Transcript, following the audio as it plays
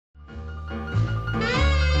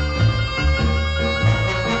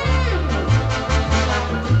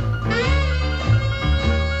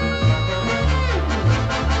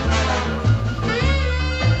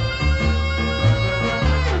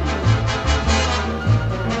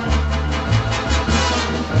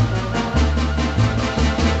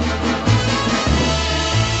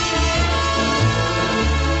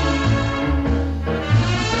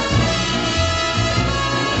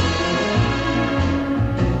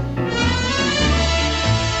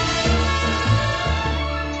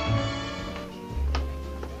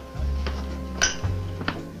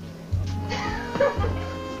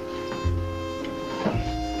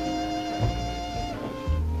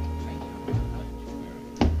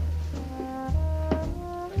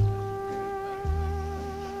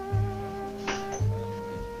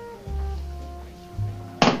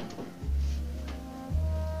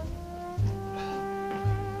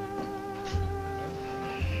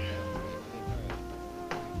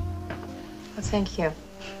Well, thank you.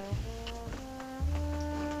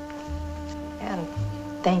 And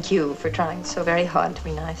thank you for trying so very hard to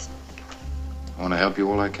be nice. I want to help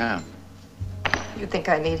you all I can. You think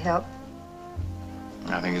I need help?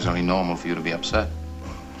 I think it's only normal for you to be upset.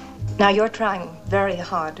 Now, you're trying very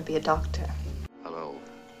hard to be a doctor. Hello,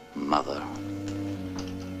 Mother.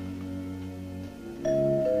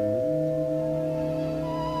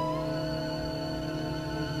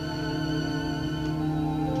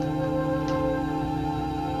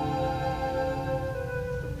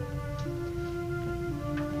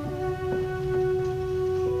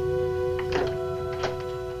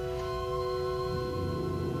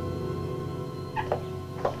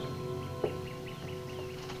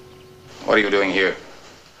 What are you doing here?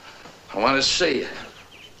 I want to see you.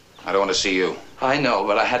 I don't want to see you. I know,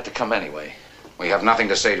 but I had to come anyway. We have nothing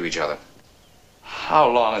to say to each other. How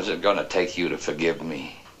long is it going to take you to forgive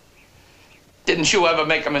me? Didn't you ever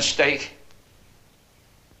make a mistake?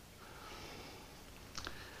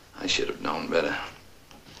 I should have known better.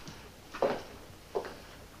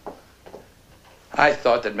 I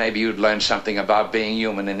thought that maybe you'd learned something about being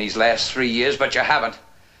human in these last 3 years, but you haven't.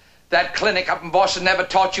 That clinic up in Boston never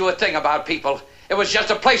taught you a thing about people. It was just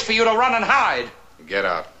a place for you to run and hide. Get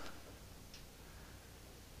out.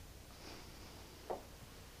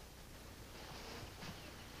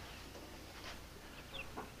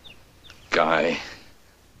 Guy.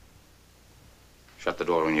 Shut the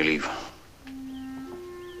door when you leave.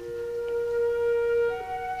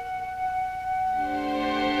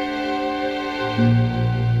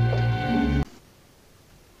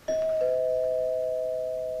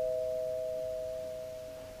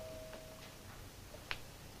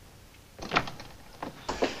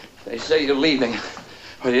 They say you're leaving,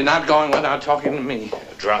 but you're not going without talking to me.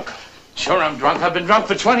 You're drunk. Sure, I'm drunk. I've been drunk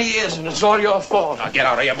for 20 years, and it's all your fault. Now get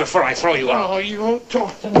out of here before I throw you out. Oh, you won't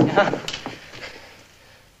talk to me.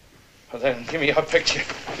 Well, then, give me your picture.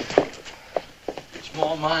 It's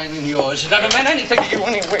more mine than yours. It never meant anything to you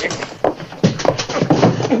anyway.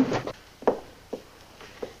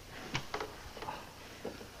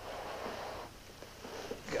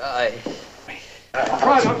 Guy.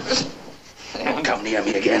 Don't come near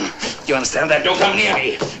me again. You understand that? Don't come near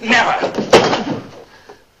me. Never.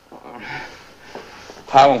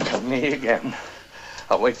 I won't come near you again.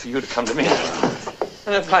 I'll wait for you to come to me.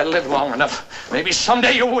 And if I live long enough, maybe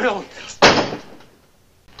someday you will.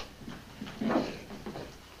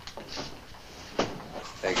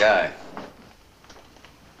 Hey, Guy.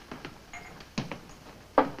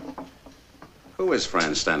 Who is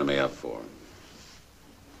Fran standing me up for?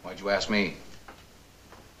 Why'd you ask me?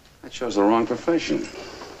 I chose the wrong profession.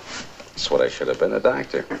 That's what I should have been, a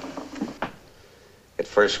doctor. Get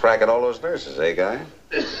first crack at all those nurses, eh, Guy?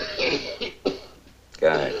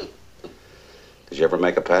 Guy, did you ever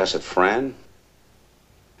make a pass at Fran?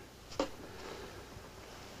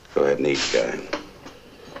 Go ahead and eat, Guy.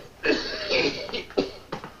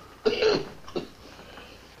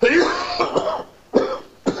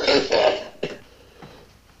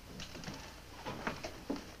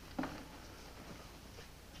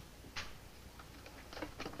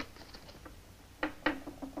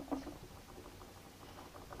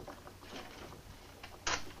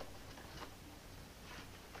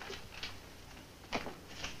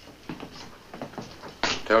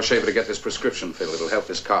 Tell Shaver to get this prescription filled. It'll help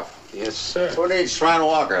his cough. Yes, sir. Who needs Shrine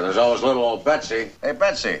Walker? There's always little old Betsy. Hey,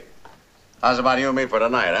 Betsy. How's about you and me for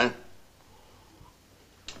tonight, huh?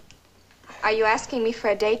 Are you asking me for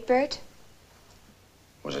a date, Bert?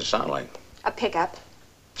 What does it sound like? A pickup.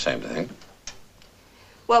 Same thing.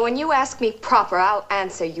 Well, when you ask me proper, I'll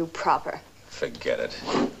answer you proper. Forget it.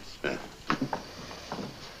 Yeah.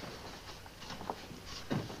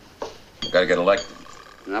 Gotta get elected.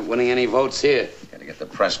 Not winning any votes here. Gotta get the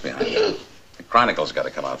press behind me. The Chronicle's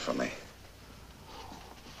gotta come out for me.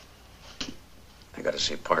 I gotta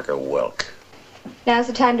see Parker Welk. Now's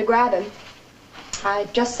the time to grab him. I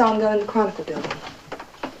just saw him go in the Chronicle building.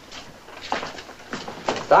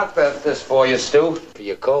 Doc left this for you, Stu. For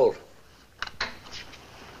your cold.